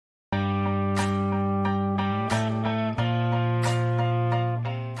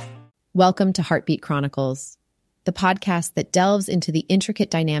Welcome to Heartbeat Chronicles, the podcast that delves into the intricate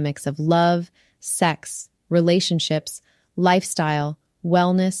dynamics of love, sex, relationships, lifestyle,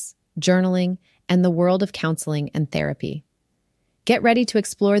 wellness, journaling, and the world of counseling and therapy. Get ready to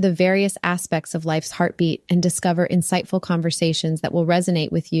explore the various aspects of life's heartbeat and discover insightful conversations that will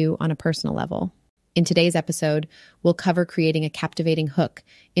resonate with you on a personal level. In today's episode, we'll cover creating a captivating hook,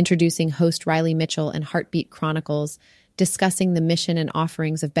 introducing host Riley Mitchell and Heartbeat Chronicles, discussing the mission and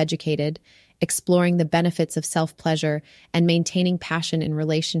offerings of Beducated, exploring the benefits of self-pleasure, and maintaining passion in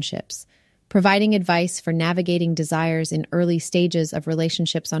relationships, providing advice for navigating desires in early stages of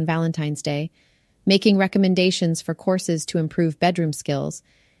relationships on Valentine's Day, making recommendations for courses to improve bedroom skills,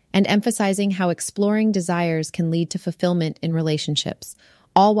 and emphasizing how exploring desires can lead to fulfillment in relationships,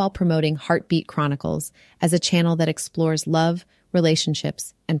 all while promoting Heartbeat Chronicles as a channel that explores love,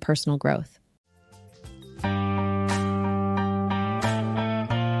 relationships, and personal growth.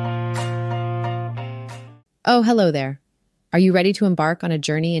 Oh, hello there. Are you ready to embark on a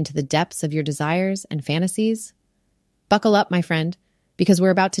journey into the depths of your desires and fantasies? Buckle up, my friend, because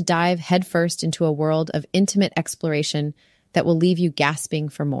we're about to dive headfirst into a world of intimate exploration that will leave you gasping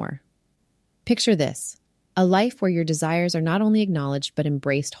for more. Picture this, a life where your desires are not only acknowledged but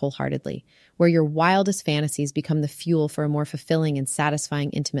embraced wholeheartedly, where your wildest fantasies become the fuel for a more fulfilling and satisfying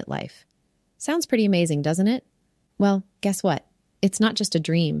intimate life. Sounds pretty amazing, doesn't it? Well, guess what? It's not just a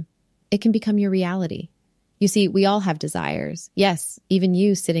dream. It can become your reality. You see, we all have desires. Yes, even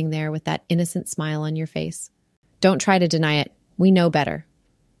you sitting there with that innocent smile on your face. Don't try to deny it. We know better.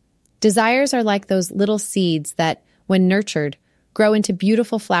 Desires are like those little seeds that, when nurtured, grow into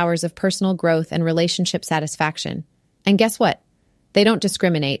beautiful flowers of personal growth and relationship satisfaction. And guess what? They don't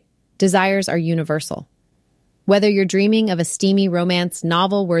discriminate. Desires are universal. Whether you're dreaming of a steamy romance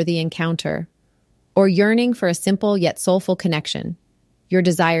novel-worthy encounter or yearning for a simple yet soulful connection, your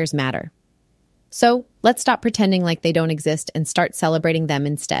desires matter. So, let's stop pretending like they don't exist and start celebrating them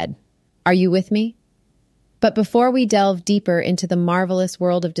instead. Are you with me? But before we delve deeper into the marvelous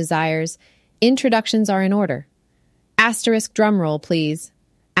world of desires, introductions are in order. Asterisk drumroll, please.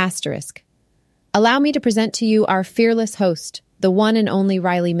 Asterisk. Allow me to present to you our fearless host, the one and only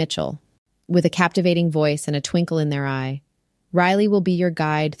Riley Mitchell. With a captivating voice and a twinkle in their eye, Riley will be your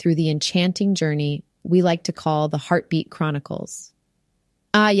guide through the enchanting journey we like to call the Heartbeat Chronicles.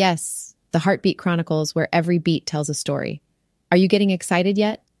 Ah, yes. The Heartbeat Chronicles, where every beat tells a story. Are you getting excited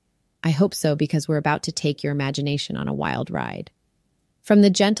yet? I hope so, because we're about to take your imagination on a wild ride. From the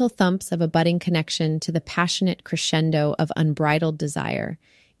gentle thumps of a budding connection to the passionate crescendo of unbridled desire,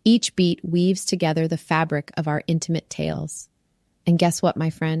 each beat weaves together the fabric of our intimate tales. And guess what,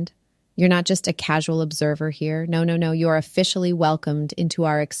 my friend? You're not just a casual observer here. No, you're officially welcomed into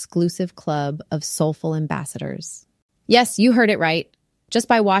our exclusive club of soulful ambassadors. Yes, you heard it right. Just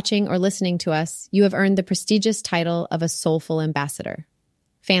by watching or listening to us, you have earned the prestigious title of a soulful ambassador.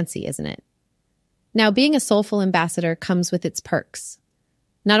 Fancy, isn't it? Now, being a soulful ambassador comes with its perks.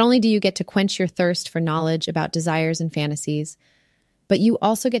 Not only do you get to quench your thirst for knowledge about desires and fantasies, but you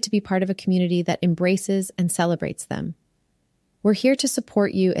also get to be part of a community that embraces and celebrates them. We're here to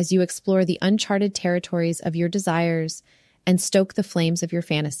support you as you explore the uncharted territories of your desires and stoke the flames of your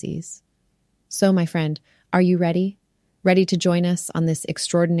fantasies. So, my friend, are you ready? Ready to join us on this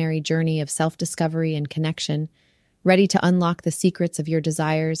extraordinary journey of self-discovery and connection? Ready to unlock the secrets of your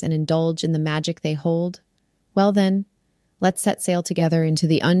desires and indulge in the magic they hold? Well then, let's set sail together into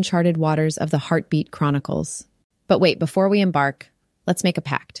the uncharted waters of the Heartbeat Chronicles. But wait, before we embark, let's make a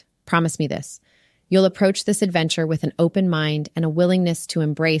pact. Promise me this. You'll approach this adventure with an open mind and a willingness to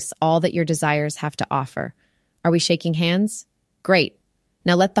embrace all that your desires have to offer. Are we shaking hands? Great.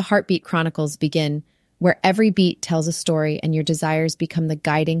 Now let the Heartbeat Chronicles begin, where every beat tells a story and your desires become the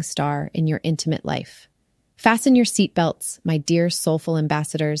guiding star in your intimate life. Fasten your seatbelts, my dear soulful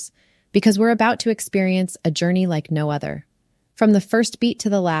ambassadors, because we're about to experience a journey like no other. From the first beat to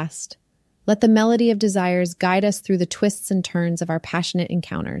the last, let the melody of desires guide us through the twists and turns of our passionate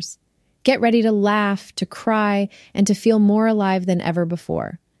encounters. Get ready to laugh, to cry, and to feel more alive than ever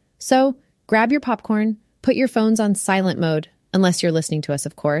before. So, grab your popcorn, put your phones on silent mode, unless you're listening to us,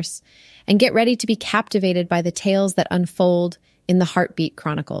 of course, and get ready to be captivated by the tales that unfold in the Heartbeat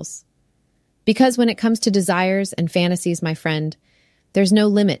Chronicles. Because when it comes to desires and fantasies, my friend, there's no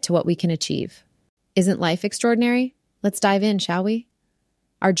limit to what we can achieve. Isn't life extraordinary? Let's dive in, shall we?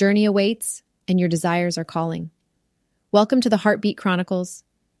 Our journey awaits, and your desires are calling. Welcome to the Heartbeat Chronicles,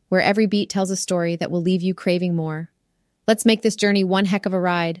 where every beat tells a story that will leave you craving more. Let's make this journey one heck of a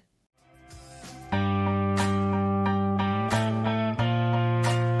ride.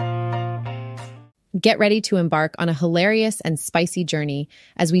 Get ready to embark on a hilarious and spicy journey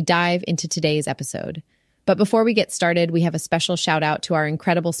as we dive into today's episode. But before we get started, we have a special shout out to our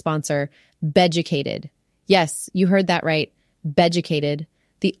incredible sponsor, Beducated. Yes, you heard that right. Beducated,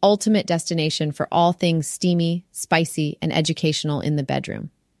 the ultimate destination for all things steamy, spicy, and educational in the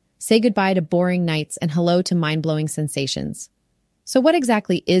bedroom. Say goodbye to boring nights and hello to mind-blowing sensations. So what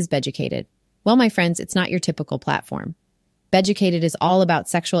exactly is Beducated? Well, my friends, it's not your typical platform. Beducated is all about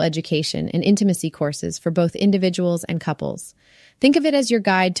sexual education and intimacy courses for both individuals and couples. Think of it as your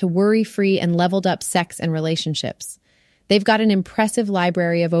guide to worry-free and leveled-up sex and relationships. They've got an impressive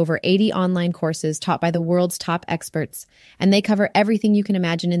library of over 80 online courses taught by the world's top experts, and they cover everything you can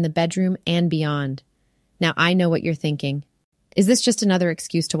imagine in the bedroom and beyond. Now, I know what you're thinking. Is this just another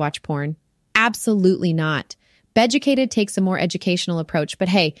excuse to watch porn? Absolutely not. Beducated takes a more educational approach, but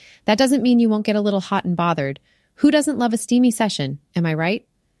hey, that doesn't mean you won't get a little hot and bothered. Who doesn't love a steamy session? Am I right?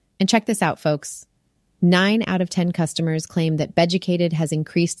 And check this out, folks. 9 out of 10 customers claim that Beducated has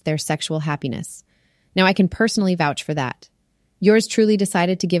increased their sexual happiness. Now, I can personally vouch for that. Yours truly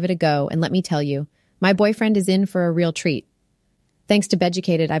decided to give it a go, and let me tell you, my boyfriend is in for a real treat. Thanks to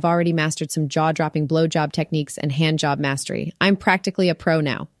Beducated, I've already mastered some jaw-dropping blowjob techniques and handjob mastery. I'm practically a pro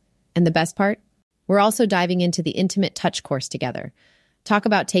now. And the best part? We're also diving into the intimate touch course together. Talk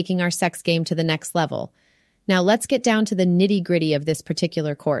about taking our sex game to the next level. Now let's get down to the nitty-gritty of this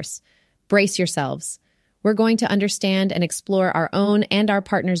particular course. Brace yourselves. We're going to understand and explore our own and our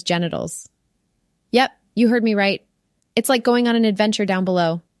partner's genitals. Yep, you heard me right. It's like going on an adventure down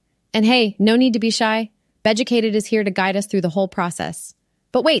below. And hey, no need to be shy. Beducated is here to guide us through the whole process.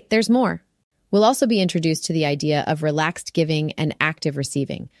 But wait, there's more. We'll also be introduced to the idea of relaxed giving and active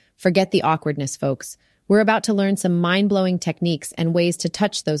receiving. Forget the awkwardness, folks. We're about to learn some mind-blowing techniques and ways to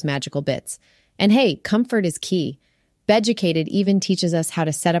touch those magical bits. And hey, comfort is key. Beducated even teaches us how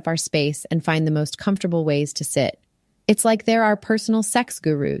to set up our space and find the most comfortable ways to sit. It's like they're our personal sex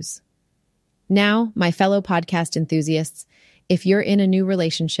gurus. Now, my fellow podcast enthusiasts, if you're in a new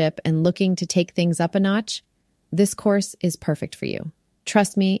relationship and looking to take things up a notch, this course is perfect for you.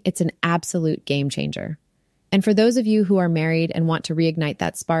 Trust me, it's an absolute game changer. And for those of you who are married and want to reignite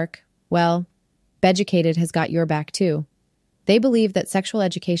that spark, well, Beducated has got your back too. They believe that sexual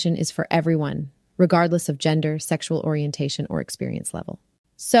education is for everyone, regardless of gender, sexual orientation, or experience level.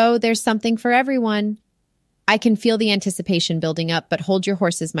 So there's something for everyone. I can feel the anticipation building up, but hold your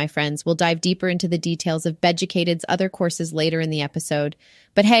horses, my friends. We'll dive deeper into the details of Beducated's other courses later in the episode.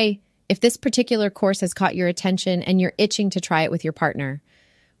 But hey, if this particular course has caught your attention and you're itching to try it with your partner,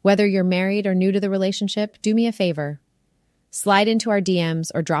 whether you're married or new to the relationship, do me a favor. Slide into our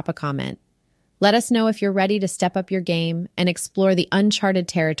DMs or drop a comment. Let us know if you're ready to step up your game and explore the uncharted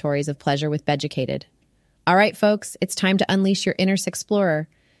territories of pleasure with Beducated. All right, folks, it's time to unleash your inner explorer.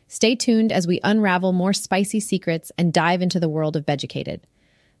 Stay tuned as we unravel more spicy secrets and dive into the world of Beducated.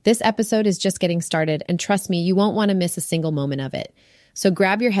 This episode is just getting started, and trust me, you won't want to miss a single moment of it. So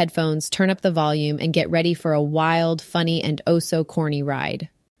grab your headphones, turn up the volume, and get ready for a wild, funny, and oh-so-corny ride.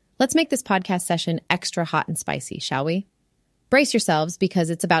 Let's make this podcast session extra hot and spicy, shall we? Brace yourselves because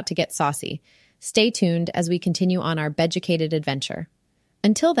it's about to get saucy. Stay tuned as we continue on our Beducated adventure.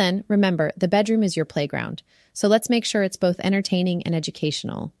 Until then, remember, the bedroom is your playground, so let's make sure it's both entertaining and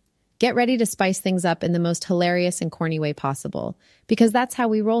educational. Get ready to spice things up in the most hilarious and corny way possible, because that's how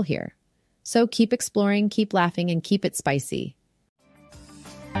we roll here. So keep exploring, keep laughing, and keep it spicy.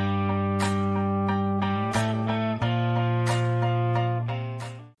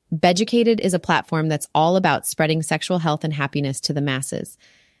 Beducated is a platform that's all about spreading sexual health and happiness to the masses.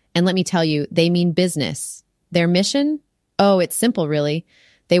 And let me tell you, they mean business. Their mission? Oh, it's simple, really.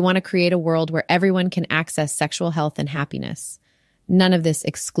 They want to create a world where everyone can access sexual health and happiness. None of this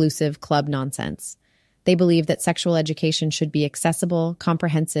exclusive club nonsense. They believe that sexual education should be accessible,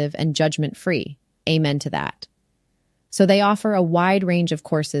 comprehensive, and judgment-free. Amen to that. So they offer a wide range of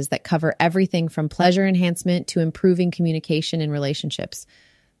courses that cover everything from pleasure enhancement to improving communication in relationships.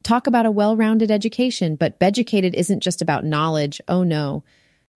 Talk about a well-rounded education, but Beducated isn't just about knowledge. Oh no.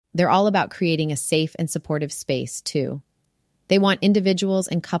 They're all about creating a safe and supportive space, too. They want individuals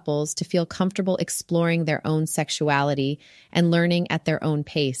and couples to feel comfortable exploring their own sexuality and learning at their own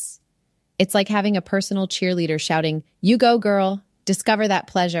pace. It's like having a personal cheerleader shouting, "You go, girl, discover that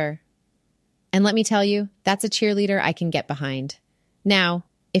pleasure." And let me tell you, that's a cheerleader I can get behind. Now,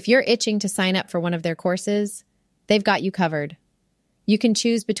 if you're itching to sign up for one of their courses, they've got you covered. You can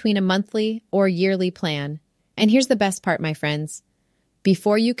choose between a monthly or yearly plan. And here's the best part, my friends.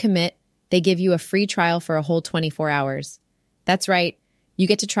 Before you commit, they give you a free trial for a whole 24 hours. That's right. You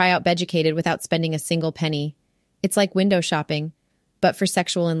get to try out Beducated without spending a single penny. It's like window shopping, but for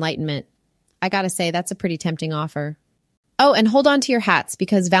sexual enlightenment. I gotta say, that's a pretty tempting offer. Oh, and hold on to your hats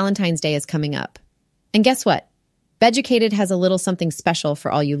because Valentine's Day is coming up. And guess what? Beducated has a little something special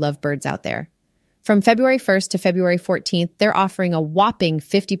for all you lovebirds out there. From February 1st to February 14th, they're offering a whopping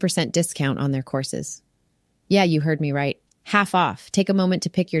 50% discount on their courses. Yeah, you heard me right. Half off. Take a moment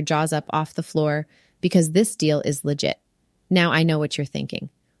to pick your jaws up off the floor because this deal is legit. Now I know what you're thinking.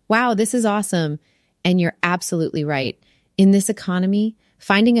 Wow, this is awesome. And you're absolutely right. In this economy,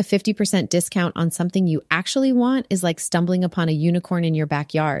 finding a 50% discount on something you actually want is like stumbling upon a unicorn in your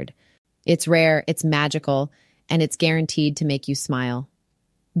backyard. It's rare, it's magical, and it's guaranteed to make you smile.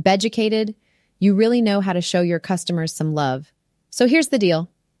 Beducated, you really know how to show your customers some love. So here's the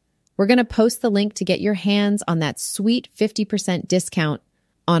deal. We're going to post the link to get your hands on that sweet 50% discount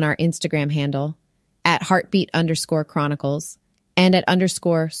on our Instagram handle at heartbeat_chronicles and at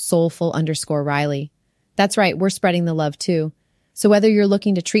 _soulful_Riley. That's right, we're spreading the love too. So whether you're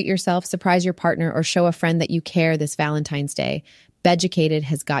looking to treat yourself, surprise your partner, or show a friend that you care this Valentine's Day, Beducated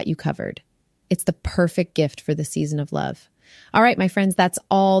has got you covered. It's the perfect gift for the season of love. All right, my friends, that's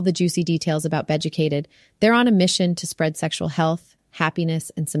all the juicy details about Beducated. They're on a mission to spread sexual health,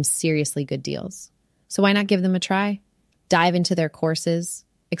 happiness, and some seriously good deals. So why not give them a try? Dive into their courses,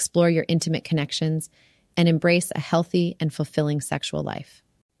 explore your intimate connections, and embrace a healthy and fulfilling sexual life.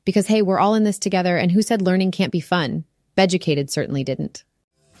 Because, hey, we're all in this together, and who said learning can't be fun? Beducated certainly didn't.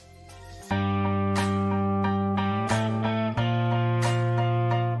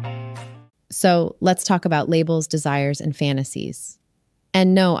 So let's talk about labels, desires, and fantasies.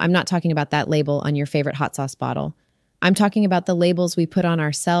 And no, I'm not talking about that label on your favorite hot sauce bottle. I'm talking about the labels we put on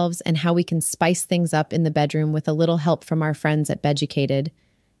ourselves and how we can spice things up in the bedroom with a little help from our friends at Beducated.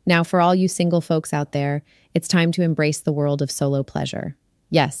 Now, for all you single folks out there, it's time to embrace the world of solo pleasure.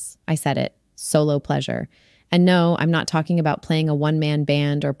 Yes, I said it, solo pleasure. And no, I'm not talking about playing a one-man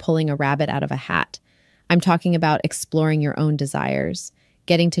band or pulling a rabbit out of a hat. I'm talking about exploring your own desires,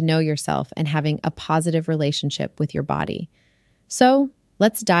 getting to know yourself, and having a positive relationship with your body. So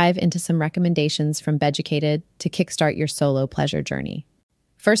let's dive into some recommendations from Beducated to kickstart your solo pleasure journey.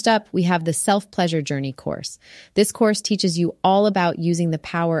 First up, we have the Self-Pleasure Journey course. This course teaches you all about using the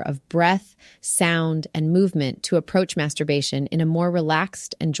power of breath, sound, and movement to approach masturbation in a more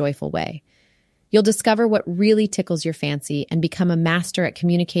relaxed and joyful way. You'll discover what really tickles your fancy and become a master at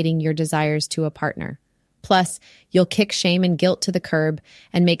communicating your desires to a partner. Plus, you'll kick shame and guilt to the curb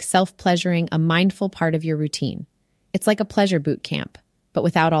and make self-pleasuring a mindful part of your routine. It's like a pleasure boot camp, but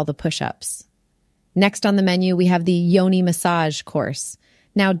without all the push-ups. Next on the menu, we have the Yoni Massage course.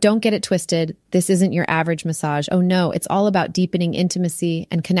 Now, don't get it twisted. This isn't your average massage. Oh no, it's all about deepening intimacy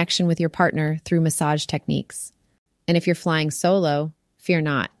and connection with your partner through massage techniques. And if you're flying solo, fear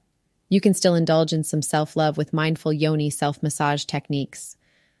not. You can still indulge in some self-love with mindful Yoni self-massage techniques.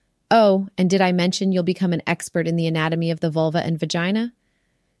 Oh, and did I mention you'll become an expert in the anatomy of the vulva and vagina?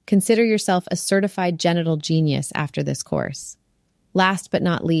 Consider yourself a certified genital genius after this course. Last but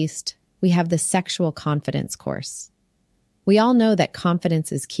not least, we have the Sexual Confidence course. We all know that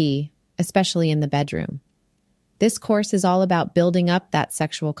confidence is key, especially in the bedroom. This course is all about building up that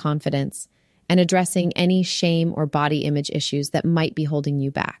sexual confidence and addressing any shame or body image issues that might be holding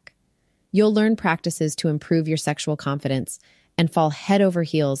you back. You'll learn practices to improve your sexual confidence and fall head over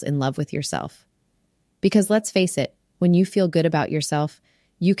heels in love with yourself. Because let's face it, when you feel good about yourself,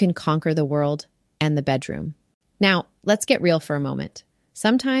 you can conquer the world and the bedroom. Now, let's get real for a moment.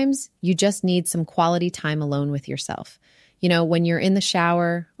 Sometimes you just need some quality time alone with yourself. You know, when you're in the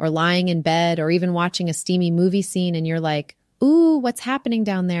shower or lying in bed or even watching a steamy movie scene and you're like, ooh, what's happening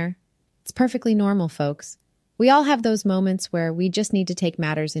down there? It's perfectly normal, folks. We all have those moments where we just need to take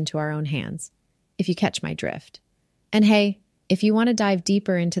matters into our own hands, if you catch my drift. And hey, if you want to dive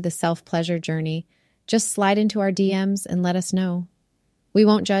deeper into the self-pleasure journey, just slide into our DMs and let us know. We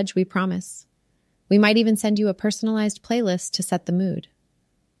won't judge, we promise. We might even send you a personalized playlist to set the mood.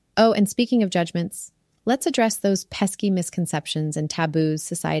 Oh, and speaking of judgments, let's address those pesky misconceptions and taboos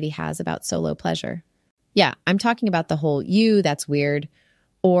society has about solo pleasure. Yeah, I'm talking about the whole, "you, that's weird,"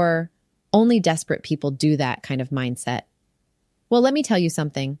 or "only desperate people do that" kind of mindset. Well, let me tell you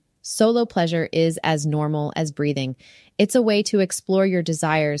something. Solo pleasure is as normal as breathing. It's a way to explore your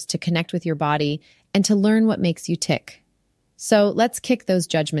desires, to connect with your body, and to learn what makes you tick. So let's kick those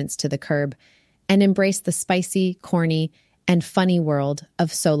judgments to the curb and embrace the spicy, corny, and funny world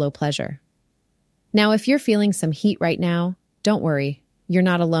of solo pleasure. Now, if you're feeling some heat right now, don't worry. You're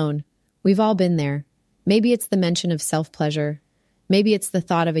not alone. We've all been there. Maybe it's the mention of self-pleasure. Maybe it's the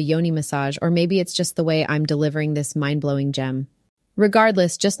thought of a yoni massage, or maybe it's just the way I'm delivering this mind-blowing gem.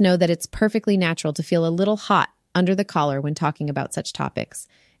 Regardless, just know that it's perfectly natural to feel a little hot under the collar when talking about such topics.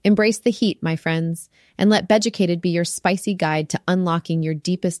 Embrace the heat, my friends, and let Beducated be your spicy guide to unlocking your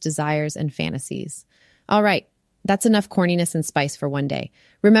deepest desires and fantasies. All right, that's enough corniness and spice for one day.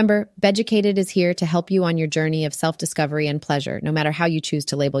 Remember, Beducated is here to help you on your journey of self-discovery and pleasure, no matter how you choose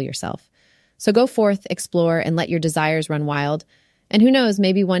to label yourself. So go forth, explore, and let your desires run wild. And who knows,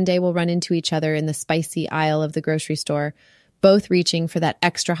 maybe one day we'll run into each other in the spicy aisle of the grocery store, both reaching for that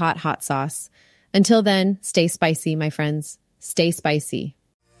extra hot sauce. Until then, stay spicy, my friends. Stay spicy.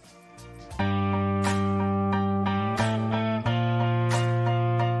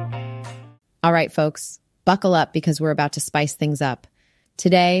 All right, folks, buckle up because we're about to spice things up.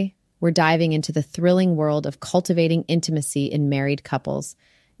 Today, we're diving into the thrilling world of cultivating intimacy in married couples.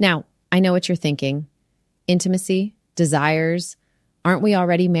 Now, I know what you're thinking. Intimacy? Desires? Aren't we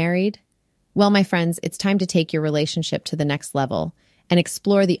already married? Well, my friends, it's time to take your relationship to the next level and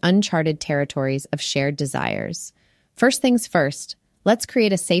explore the uncharted territories of shared desires. First things first, let's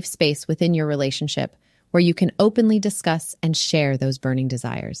create a safe space within your relationship where you can openly discuss and share those burning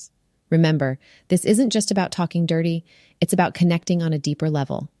desires. Remember, this isn't just about talking dirty, it's about connecting on a deeper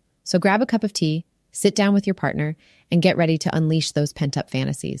level. So grab a cup of tea, sit down with your partner, and get ready to unleash those pent-up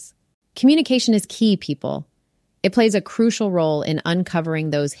fantasies. Communication is key, people. It plays a crucial role in uncovering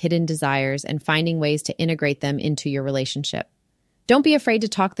those hidden desires and finding ways to integrate them into your relationship. Don't be afraid to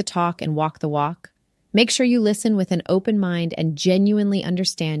talk the talk and walk the walk. Make sure you listen with an open mind and genuinely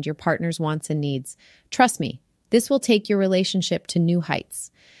understand your partner's wants and needs. Trust me, this will take your relationship to new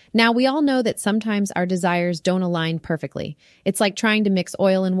heights. Now, we all know that sometimes our desires don't align perfectly. It's like trying to mix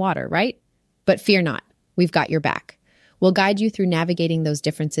oil and water, right? But fear not, we've got your back. We'll guide you through navigating those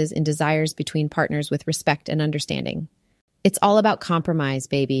differences in desires between partners with respect and understanding. It's all about compromise,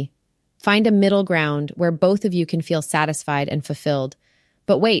 baby. Find a middle ground where both of you can feel satisfied and fulfilled.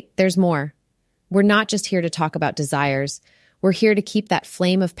 But wait, there's more. We're not just here to talk about desires. We're here to keep that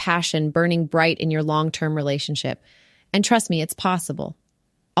flame of passion burning bright in your long-term relationship. And trust me, it's possible.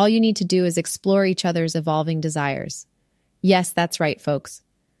 All you need to do is explore each other's evolving desires. Yes, that's right, folks.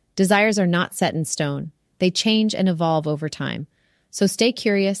 Desires are not set in stone. They change and evolve over time. So stay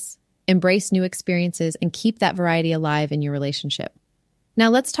curious, embrace new experiences, and keep that variety alive in your relationship. Now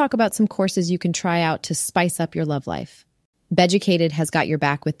let's talk about some courses you can try out to spice up your love life. Beducated has got your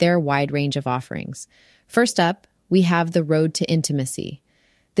back with their wide range of offerings. First up, we have the Road to Intimacy.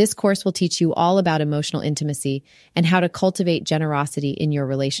 This course will teach you all about emotional intimacy and how to cultivate generosity in your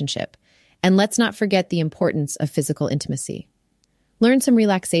relationship. And let's not forget the importance of physical intimacy. Learn some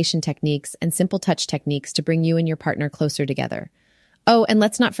relaxation techniques and simple touch techniques to bring you and your partner closer together. Oh, and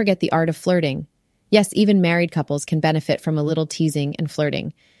let's not forget the art of flirting. Yes, even married couples can benefit from a little teasing and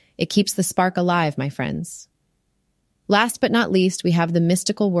flirting. It keeps the spark alive, my friends. Last but not least, we have the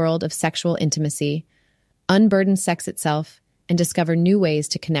mystical world of sexual intimacy. Unburden sex itself and discover new ways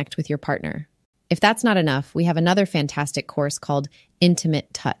to connect with your partner. If that's not enough, we have another fantastic course called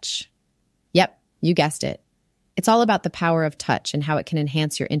Intimate Touch. Yep, you guessed it. It's all about the power of touch and how it can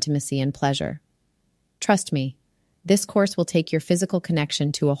enhance your intimacy and pleasure. Trust me, this course will take your physical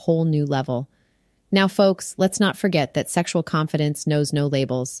connection to a whole new level. Now, folks, let's not forget that sexual confidence knows no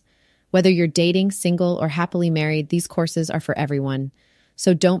labels. Whether you're dating, single, or happily married, these courses are for everyone.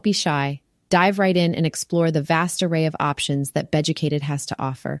 So don't be shy. Dive right in and explore the vast array of options that Beducated has to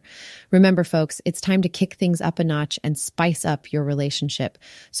offer. Remember, folks, it's time to kick things up a notch and spice up your relationship.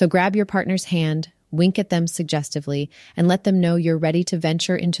 So grab your partner's hand, wink at them suggestively, and let them know you're ready to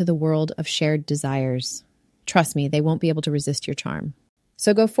venture into the world of shared desires. Trust me, they won't be able to resist your charm.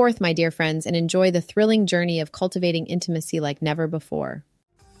 So go forth, my dear friends, and enjoy the thrilling journey of cultivating intimacy like never before.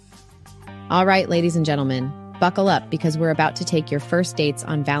 All right, ladies and gentlemen, buckle up because we're about to take your first dates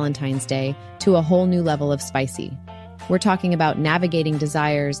on Valentine's Day to a whole new level of spicy. We're talking about navigating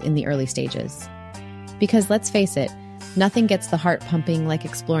desires in the early stages. Because let's face it, nothing gets the heart pumping like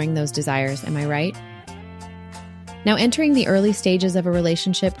exploring those desires, am I right? Now, entering the early stages of a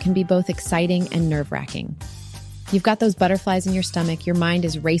relationship can be both exciting and nerve-wracking. You've got those butterflies in your stomach, your mind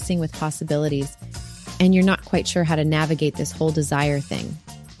is racing with possibilities, and you're not quite sure how to navigate this whole desire thing.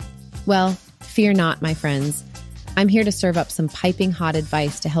 Well, fear not, my friends. I'm here to serve up some piping hot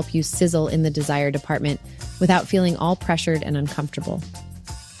advice to help you sizzle in the desire department without feeling all pressured and uncomfortable.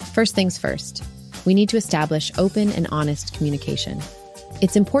 First things first, we need to establish open and honest communication.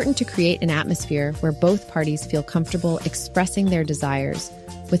 It's important to create an atmosphere where both parties feel comfortable expressing their desires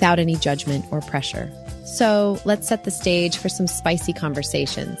without any judgment or pressure. So let's set the stage for some spicy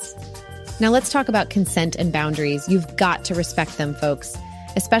conversations. Now let's talk about consent and boundaries. You've got to respect them, folks,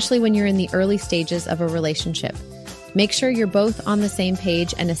 especially when you're in the early stages of a relationship. Make sure you're both on the same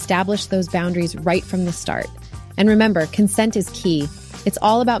page and establish those boundaries right from the start. And remember, consent is key. It's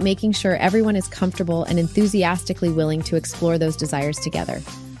all about making sure everyone is comfortable and enthusiastically willing to explore those desires together.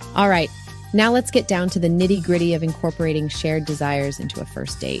 All right, now let's get down to the nitty-gritty of incorporating shared desires into a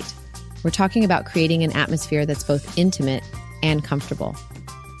first date. We're talking about creating an atmosphere that's both intimate and comfortable.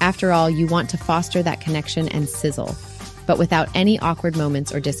 After all, you want to foster that connection and sizzle, but without any awkward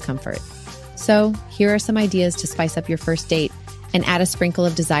moments or discomfort. So, here are some ideas to spice up your first date and add a sprinkle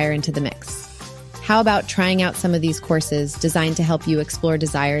of desire into the mix. How about trying out some of these courses designed to help you explore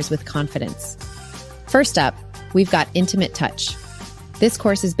desires with confidence? First up, we've got Intimate Touch. This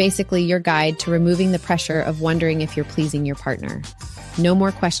course is basically your guide to removing the pressure of wondering if you're pleasing your partner. No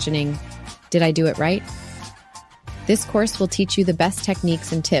more questioning, did I do it right? This course will teach you the best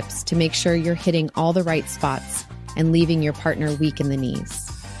techniques and tips to make sure you're hitting all the right spots and leaving your partner weak in the knees.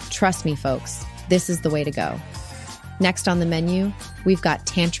 Trust me, folks, this is the way to go. Next on the menu, we've got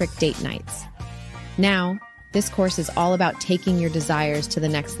Tantric Date Nights. Now, this course is all about taking your desires to the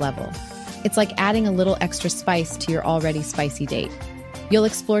next level. It's like adding a little extra spice to your already spicy date. You'll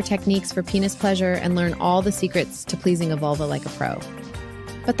explore techniques for penis pleasure and learn all the secrets to pleasing a vulva like a pro.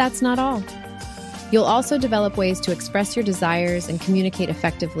 But that's not all. You'll also develop ways to express your desires and communicate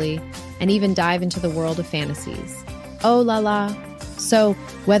effectively, and even dive into the world of fantasies. Oh la la! So,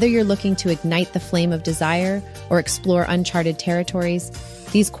 whether you're looking to ignite the flame of desire or explore uncharted territories,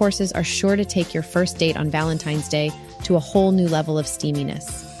 these courses are sure to take your first date on Valentine's Day to a whole new level of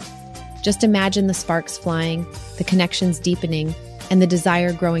steaminess. Just imagine the sparks flying, the connections deepening, and the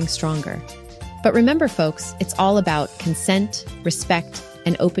desire growing stronger. But remember, folks, it's all about consent, respect,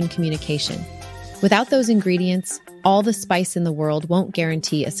 and open communication. Without those ingredients, all the spice in the world won't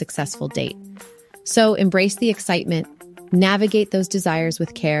guarantee a successful date. So embrace the excitement, navigate those desires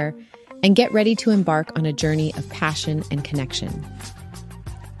with care, and get ready to embark on a journey of passion and connection.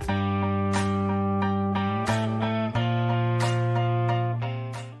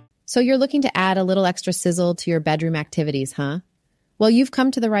 So you're looking to add a little extra sizzle to your bedroom activities, huh? Well, you've come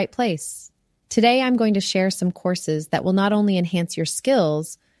to the right place. Today, I'm going to share some courses that will not only enhance your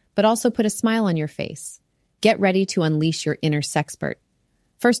skills, but also put a smile on your face. Get ready to unleash your inner sexpert.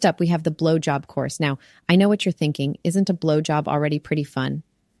 First up, we have the blowjob course. Now, I know what you're thinking. Isn't a blowjob already pretty fun?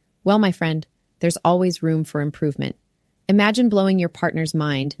 Well, my friend, there's always room for improvement. Imagine blowing your partner's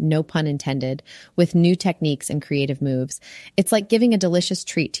mind, no pun intended, with new techniques and creative moves. It's like giving a delicious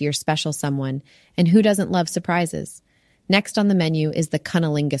treat to your special someone, and who doesn't love surprises? Next on the menu is the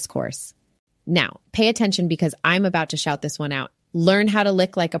cunnilingus course. Now, pay attention because I'm about to shout this one out. Learn how to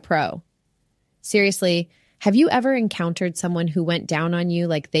lick like a pro. Seriously, have you ever encountered someone who went down on you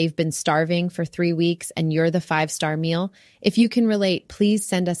like they've been starving for 3 weeks and you're the 5-star meal? If you can relate, please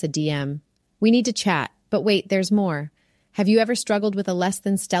send us a DM. We need to chat, but wait, there's more. Have you ever struggled with a less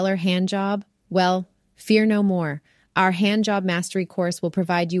than stellar hand job? Well, fear no more. Our hand job mastery course will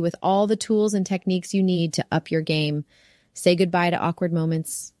provide you with all the tools and techniques you need to up your game. Say goodbye to awkward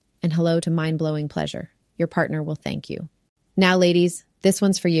moments and hello to mind-blowing pleasure. Your partner will thank you. Now, ladies, this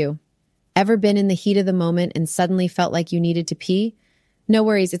one's for you. Ever been in the heat of the moment and suddenly felt like you needed to pee? No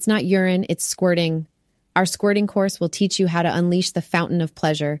worries, it's not urine, it's squirting. Our squirting course will teach you how to unleash the fountain of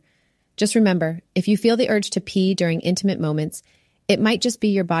pleasure. Just remember, if you feel the urge to pee during intimate moments, it might just be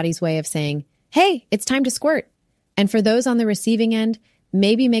your body's way of saying, hey, it's time to squirt. And for those on the receiving end,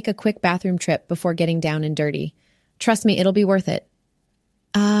 maybe make a quick bathroom trip before getting down and dirty. Trust me, it'll be worth it.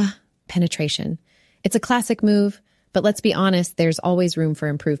 Penetration. It's a classic move, but let's be honest, there's always room for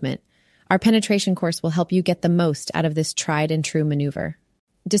improvement. Our penetration course will help you get the most out of this tried and true maneuver.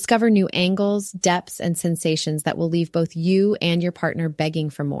 Discover new angles, depths, and sensations that will leave both you and your partner begging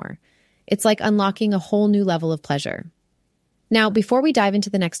for more. It's like unlocking a whole new level of pleasure. Now, before we dive into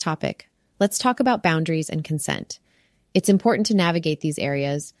the next topic, let's talk about boundaries and consent. It's important to navigate these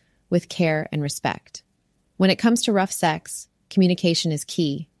areas with care and respect. When it comes to rough sex, communication is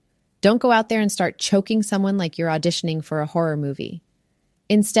key. Don't go out there and start choking someone like you're auditioning for a horror movie.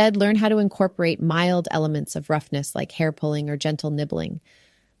 Instead, learn how to incorporate mild elements of roughness like hair pulling or gentle nibbling.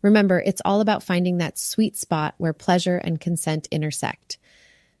 Remember, it's all about finding that sweet spot where pleasure and consent intersect.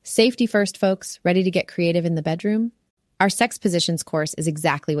 Safety first, folks. Ready to get creative in the bedroom? Our sex positions course is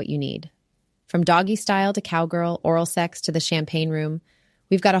exactly what you need. From doggy style to cowgirl, oral sex to the champagne room,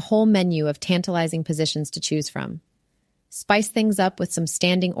 we've got a whole menu of tantalizing positions to choose from. Spice things up with some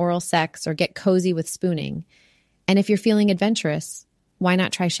standing oral sex or get cozy with spooning. And if you're feeling adventurous, why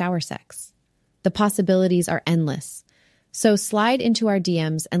not try shower sex? The possibilities are endless. So slide into our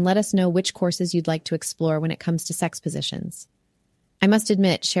DMs and let us know which courses you'd like to explore when it comes to sex positions. I must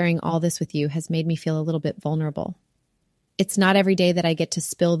admit, sharing all this with you has made me feel a little bit vulnerable. It's not every day that I get to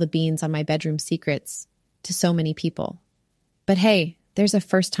spill the beans on my bedroom secrets, to so many people. But hey, there's a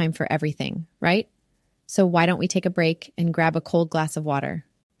first time for everything, right? So why don't we take a break and grab a cold glass of water?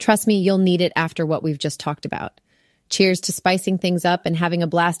 Trust me, you'll need it after what we've just talked about. Cheers to spicing things up and having a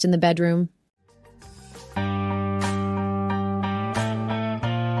blast in the bedroom.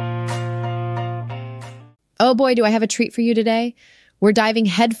 Oh boy, do I have a treat for you today. We're diving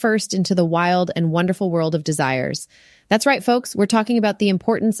headfirst into the wild and wonderful world of desires. That's right, folks. We're talking about the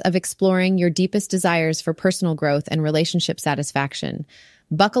importance of exploring your deepest desires for personal growth and relationship satisfaction.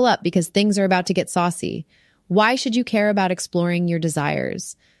 Buckle up because things are about to get saucy. Why should you care about exploring your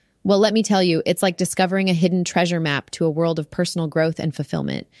desires? Well, let me tell you, it's like discovering a hidden treasure map to a world of personal growth and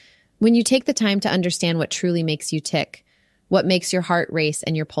fulfillment. When you take the time to understand what truly makes you tick, what makes your heart race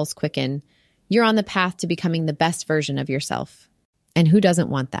and your pulse quicken, you're on the path to becoming the best version of yourself. And who doesn't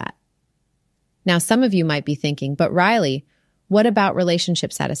want that? Now, some of you might be thinking, but Riley, what about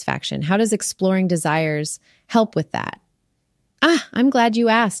relationship satisfaction? How does exploring desires help with that? I'm glad you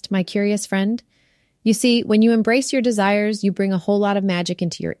asked, my curious friend. You see, when you embrace your desires, you bring a whole lot of magic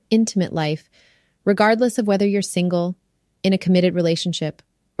into your intimate life, regardless of whether you're single, in a committed relationship,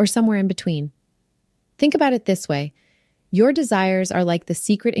 or somewhere in between. Think about it this way. Your desires are like the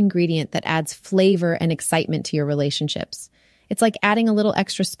secret ingredient that adds flavor and excitement to your relationships. It's like adding a little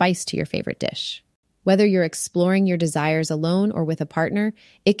extra spice to your favorite dish. Whether you're exploring your desires alone or with a partner,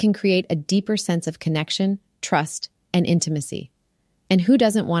 it can create a deeper sense of connection, trust, and intimacy. And who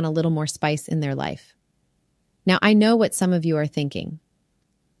doesn't want a little more spice in their life? Now, I know what some of you are thinking.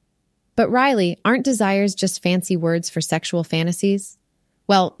 But Riley, aren't desires just fancy words for sexual fantasies?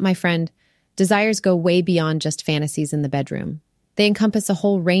 Well, my friend, desires go way beyond just fantasies in the bedroom. They encompass a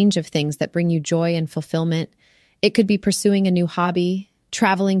whole range of things that bring you joy and fulfillment. It could be pursuing a new hobby,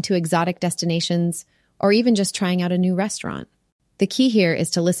 traveling to exotic destinations, or even just trying out a new restaurant. The key here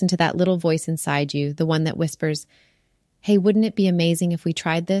is to listen to that little voice inside you, the one that whispers, "Hey, wouldn't it be amazing if we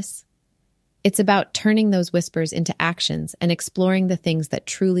tried this?" It's about turning those whispers into actions and exploring the things that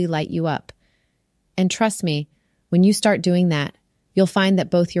truly light you up. And trust me, when you start doing that, you'll find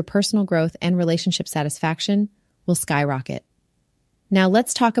that both your personal growth and relationship satisfaction will skyrocket. Now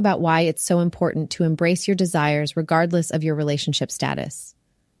let's talk about why it's so important to embrace your desires regardless of your relationship status.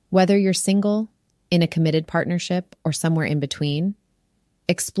 Whether you're single, in a committed partnership, or somewhere in between,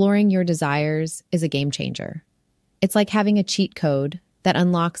 exploring your desires is a game changer. It's like having a cheat code that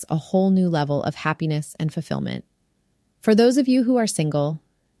unlocks a whole new level of happiness and fulfillment. For those of you who are single,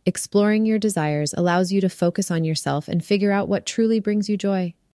 exploring your desires allows you to focus on yourself and figure out what truly brings you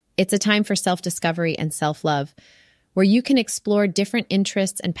joy. It's a time for self-discovery and self-love, where you can explore different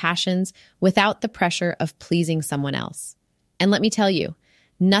interests and passions without the pressure of pleasing someone else. And let me tell you,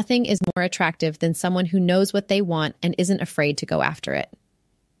 nothing is more attractive than someone who knows what they want and isn't afraid to go after it.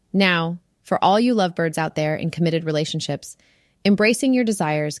 Now, for all you lovebirds out there in committed relationships, embracing your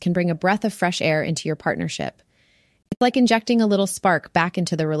desires can bring a breath of fresh air into your partnership. It's like injecting a little spark back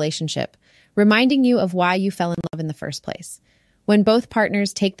into the relationship, reminding you of why you fell in love in the first place. When both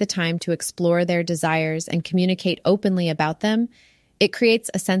partners take the time to explore their desires and communicate openly about them, it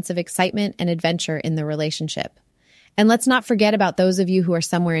creates a sense of excitement and adventure in the relationship. And let's not forget about those of you who are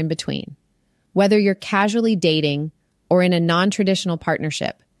somewhere in between. Whether you're casually dating or in a non-traditional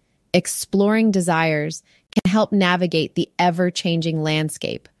partnership, exploring desires can help navigate the ever-changing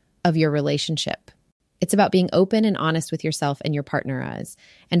landscape of your relationship. It's about being open and honest with yourself and your partner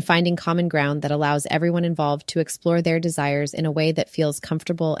and finding common ground that allows everyone involved to explore their desires in a way that feels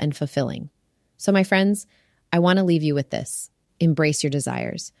comfortable and fulfilling. So, my friends, I want to leave you with this. Embrace your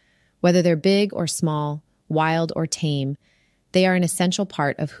desires. Whether they're big or small, wild or tame, they are an essential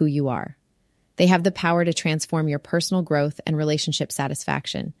part of who you are. They have the power to transform your personal growth and relationship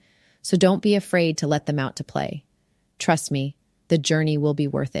satisfaction. So don't be afraid to let them out to play. Trust me, the journey will be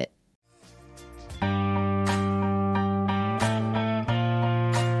worth it.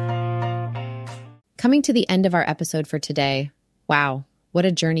 Coming to the end of our episode for today, wow, what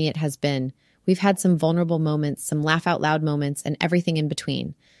a journey it has been. We've had some vulnerable moments, some laugh out loud moments, and everything in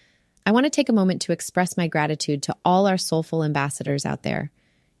between. I want to take a moment to express my gratitude to all our soulful ambassadors out there.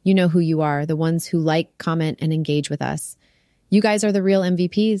 You know who you are, the ones who like, comment, and engage with us. You guys are the real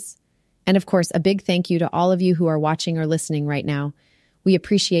MVPs. And of course, a big thank you to all of you who are watching or listening right now. We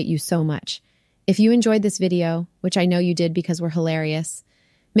appreciate you so much. If you enjoyed this video, which I know you did because we're hilarious,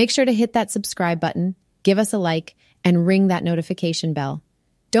 make sure to hit that subscribe button, give us a like, and ring that notification bell.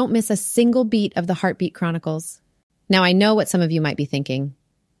 Don't miss a single beat of the Heartbeat Chronicles. Now, I know what some of you might be thinking.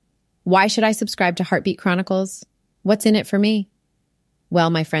 Why should I subscribe to Heartbeat Chronicles? What's in it for me? Well,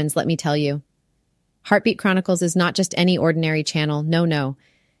 my friends, let me tell you. Heartbeat Chronicles is not just any ordinary channel. No.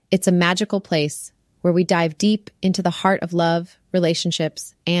 It's a magical place where we dive deep into the heart of love,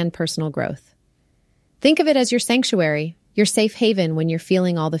 relationships, and personal growth. Think of it as your sanctuary, your safe haven when you're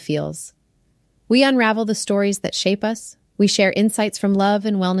feeling all the feels. We unravel the stories that shape us, we share insights from love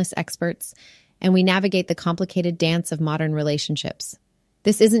and wellness experts, and we navigate the complicated dance of modern relationships.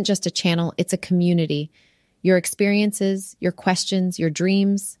 This isn't just a channel, it's a community. Your experiences, your questions, your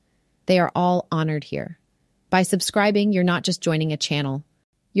dreams, they are all honored here. By subscribing, you're not just joining a channel,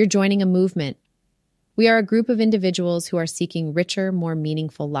 you're joining a movement. We are a group of individuals who are seeking richer, more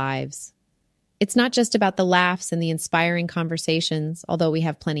meaningful lives. It's not just about the laughs and the inspiring conversations, although we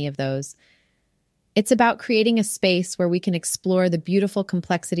have plenty of those. It's about creating a space where we can explore the beautiful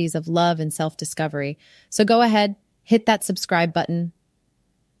complexities of love and self-discovery. So go ahead, hit that subscribe button,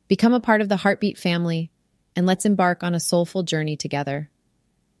 become a part of the Heartbeat family, and let's embark on a soulful journey together.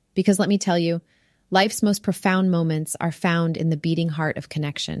 Because let me tell you, life's most profound moments are found in the beating heart of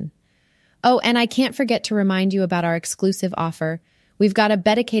connection. Oh, and I can't forget to remind you about our exclusive offer. We've got a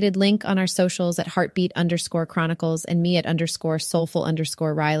Beducated link on our socials at heartbeat_chronicles and me at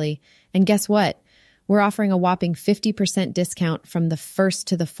 _soulful_Riley. And guess what? We're offering a whopping 50% discount from the 1st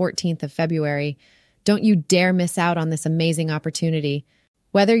to the 14th of February. Don't you dare miss out on this amazing opportunity.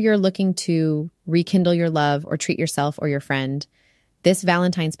 Whether you're looking to rekindle your love or treat yourself or your friend, this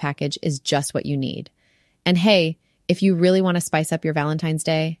Valentine's package is just what you need. And hey, if you really want to spice up your Valentine's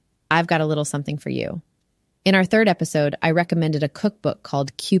Day, I've got a little something for you. In our 3rd episode, I recommended a cookbook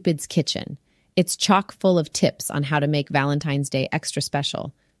called Cupid's Kitchen. It's chock full of tips on how to make Valentine's Day extra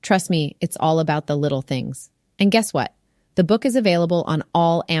special. Trust me, it's all about the little things. And guess what? The book is available on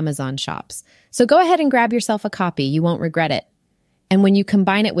all Amazon shops. So go ahead and grab yourself a copy. You won't regret it. And when you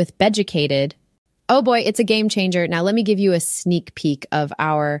combine it with Beducated, oh boy, it's a game changer. Now let me give you a sneak peek of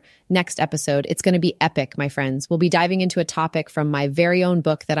our next episode. It's going to be epic, my friends. We'll be diving into a topic from my very own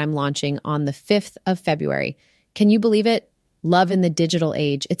book that I'm launching on the 5th of February. Can you believe it? Love in the digital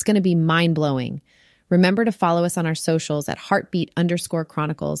age. It's going to be mind-blowing. Remember to follow us on our socials at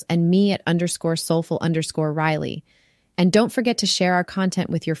heartbeat_chronicles and me at _soulful_Riley. And don't forget to share our content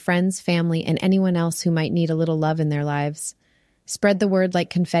with your friends, family, and anyone else who might need a little love in their lives. Spread the word like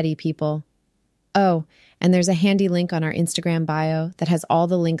confetti, people. Oh, and there's a handy link on our Instagram bio that has all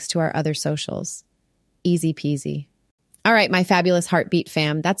the links to our other socials. Easy peasy. All right, my fabulous Heartbeat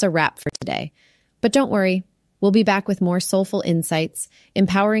fam, that's a wrap for today. But don't worry, we'll be back with more soulful insights,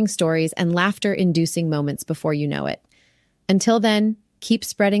 empowering stories, and laughter-inducing moments before you know it. Until then, keep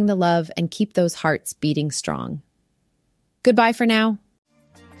spreading the love and keep those hearts beating strong. Goodbye for now.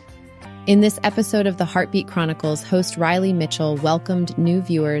 In this episode of the Heartbeat Chronicles, host Riley Mitchell welcomed new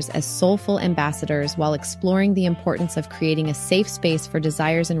viewers as soulful ambassadors while exploring the importance of creating a safe space for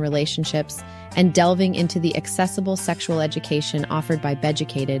desires and relationships and delving into the accessible sexual education offered by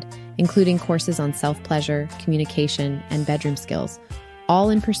Beducated, including courses on self-pleasure, communication, and bedroom skills,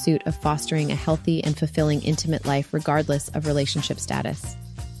 all in pursuit of fostering a healthy and fulfilling intimate life regardless of relationship status.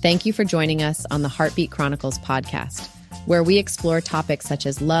 Thank you for joining us on the Heartbeat Chronicles podcast, where we explore topics such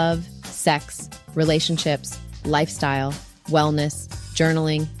as love, sex, relationships, lifestyle, wellness,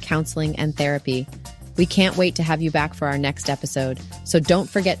 journaling, counseling, and therapy. We can't wait to have you back for our next episode, so don't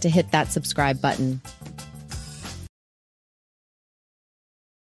forget to hit that subscribe button.